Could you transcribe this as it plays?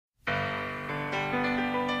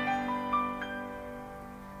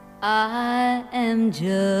I am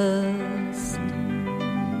just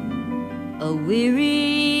a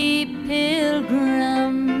weary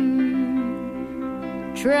pilgrim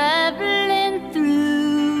traveling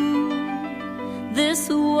through this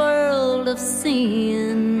world of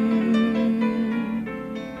sin,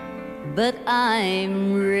 but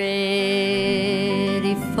I'm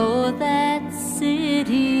ready for that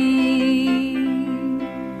city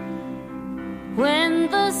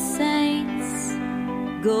when the saints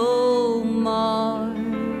go marching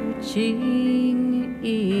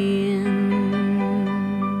in.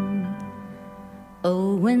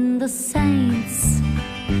 Oh, when the saints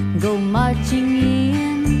go marching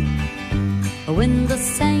in, when the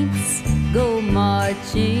saints go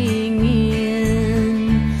marching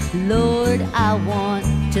in, Lord, I want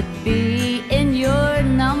to be in your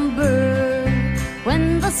number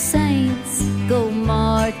when the saints go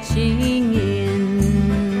marching in.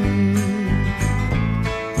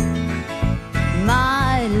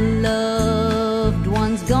 My loved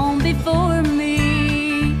ones gone before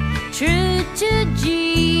me, true to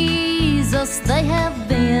Jesus they have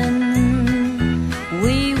been.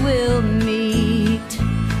 We will meet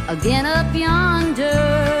again up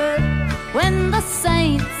yonder when the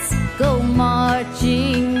saints go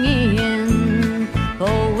marching in.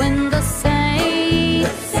 Oh, when the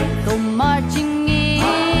saints go marching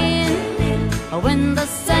in, oh, when the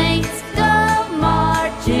saints go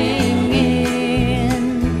marching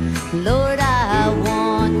in, Lord, I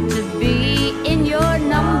want to be in your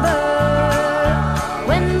number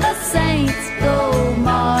when the saints go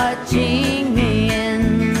marching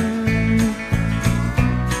in.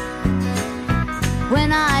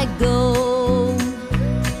 When I go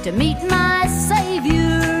to meet my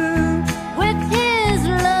Savior, with his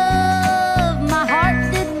love my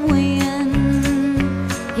heart did win,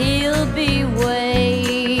 he'll